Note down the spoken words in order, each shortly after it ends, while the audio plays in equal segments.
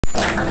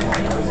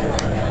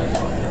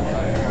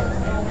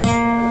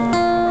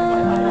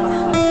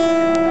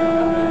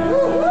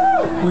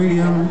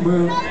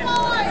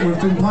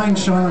been playing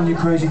Shine On You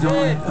Crazy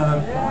Diamond.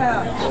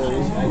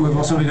 We've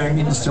also been doing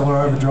Interstellar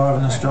Overdrive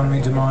and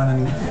Astronomy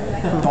Domain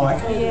and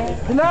Bike.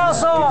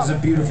 It's a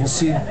beautiful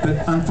SID,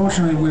 but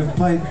unfortunately we've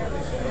played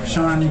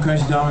Shine On You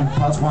Crazy Diamond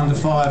parts 1 to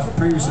 5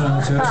 previously on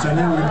the tour, so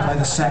now we're going to play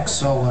the sax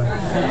solo.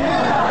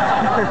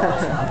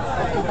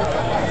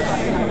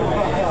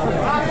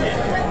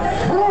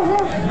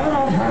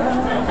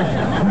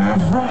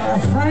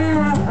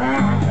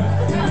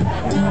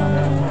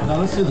 Now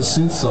let's do the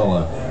synth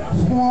solo.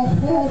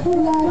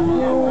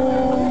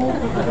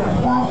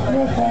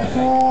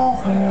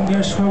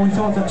 Yes, well, we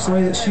thought that's the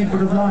way that Sid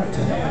would have liked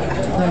it.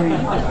 They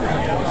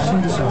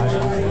synthesised.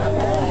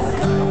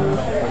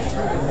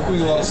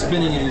 Doing a lot of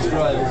spinning in his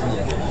drive, isn't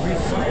it?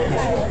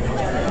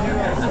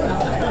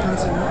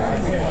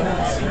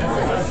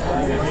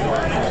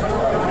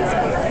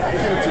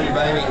 Give it to you,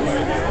 baby.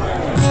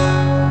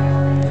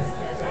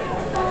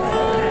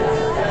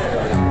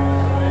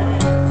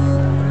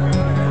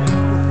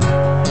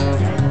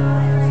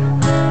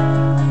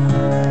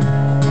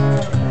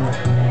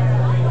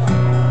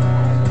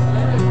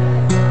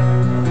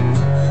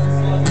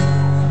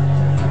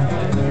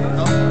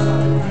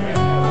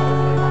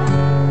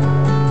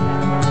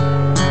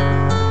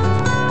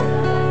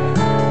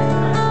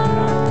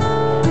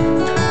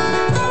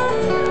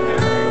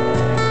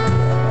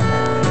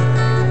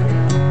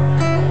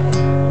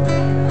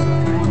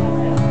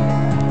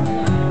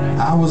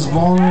 I was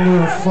born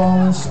under a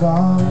falling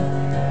star,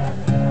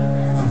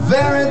 a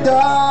very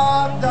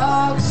dark,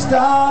 dark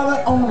star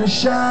that only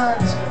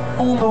shines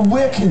on the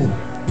wicked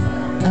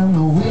and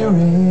the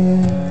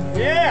weary.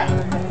 Yeah!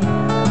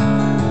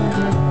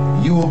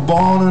 You were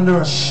born under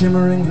a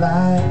shimmering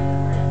light,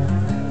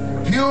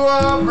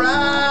 pure,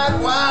 bright,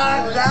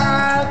 white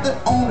light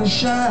that only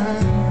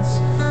shines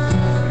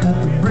at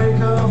the break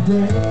of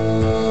day.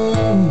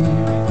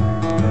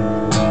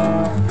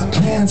 I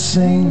can't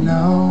say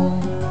no,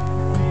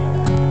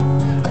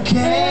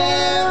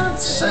 can't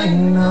say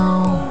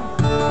no,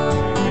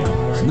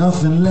 there's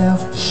nothing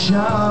left to show.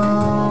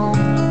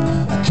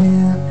 I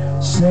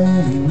can't say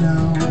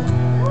no,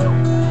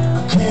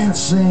 I can't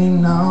say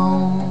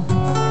no,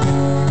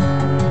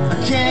 I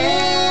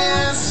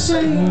can't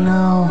say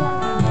no,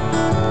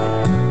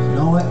 there's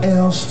nowhere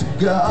else to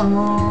go.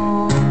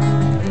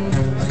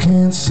 I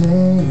can't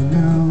say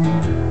no.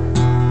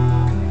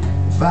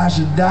 If I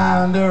should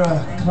die under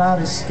a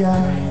cloudy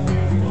sky,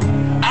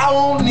 I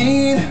won't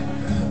need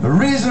a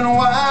reason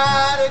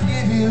why to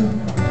give you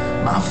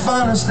my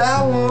finest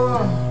hour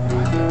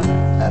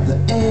at the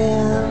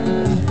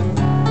end.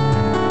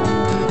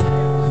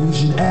 You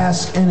should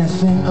ask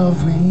anything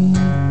of me,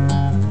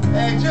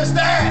 hey, just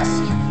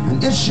ask,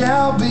 and it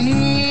shall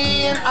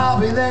be, and I'll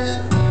be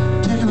there,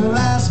 taking the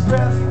last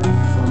breath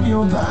from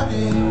your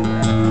body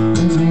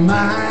into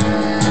mine.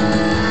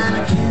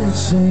 I can't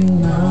say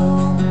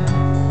no,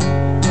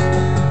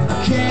 I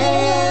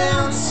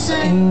can't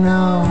say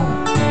no,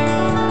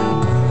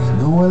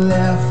 nowhere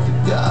left to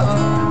go.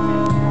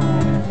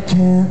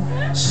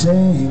 Can't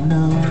say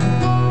no,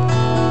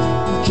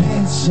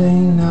 can't say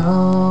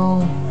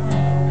no,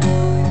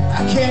 I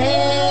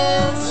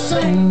can't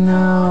say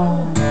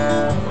no,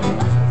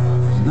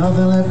 there's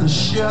nothing left to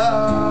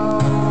show.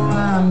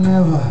 I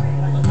never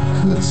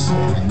could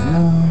say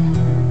no.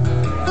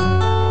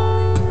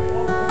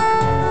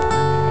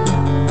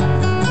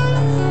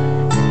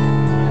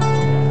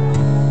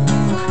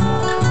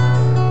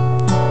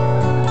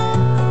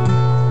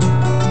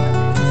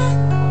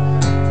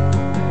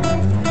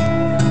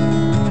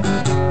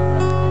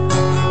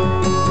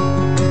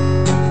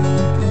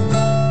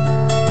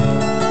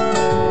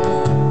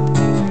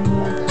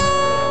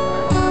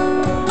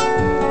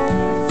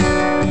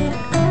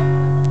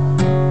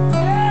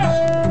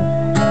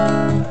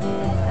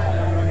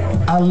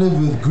 I live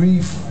with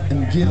grief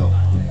and guilt.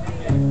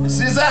 This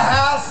is a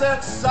house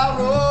that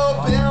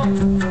sorrow built,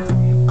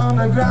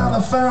 underground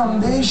a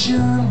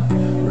foundation,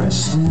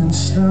 rest in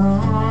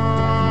stone.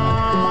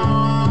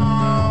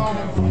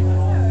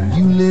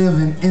 You live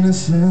in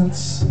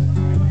innocence,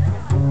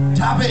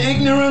 type of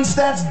ignorance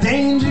that's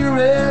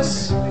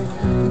dangerous,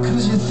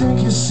 because you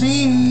think you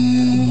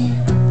see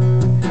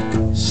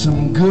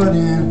some good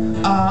in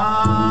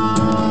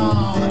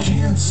all. I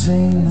can't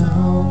say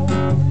no,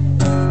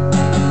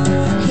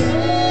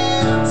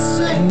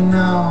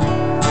 no,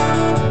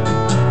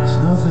 there's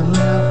nothing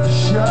left to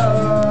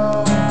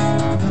show.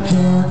 I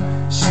can't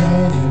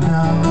say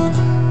no,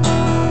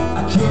 I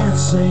can't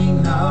say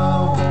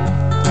no,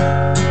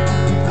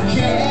 I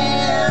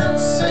can't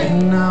say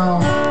no,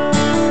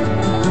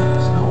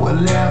 there's nowhere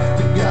left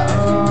to go.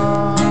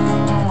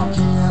 I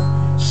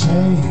can't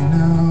say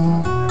no,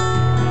 I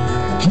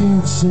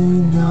can't say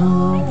no,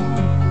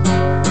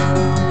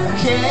 I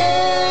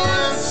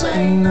can't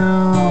say no,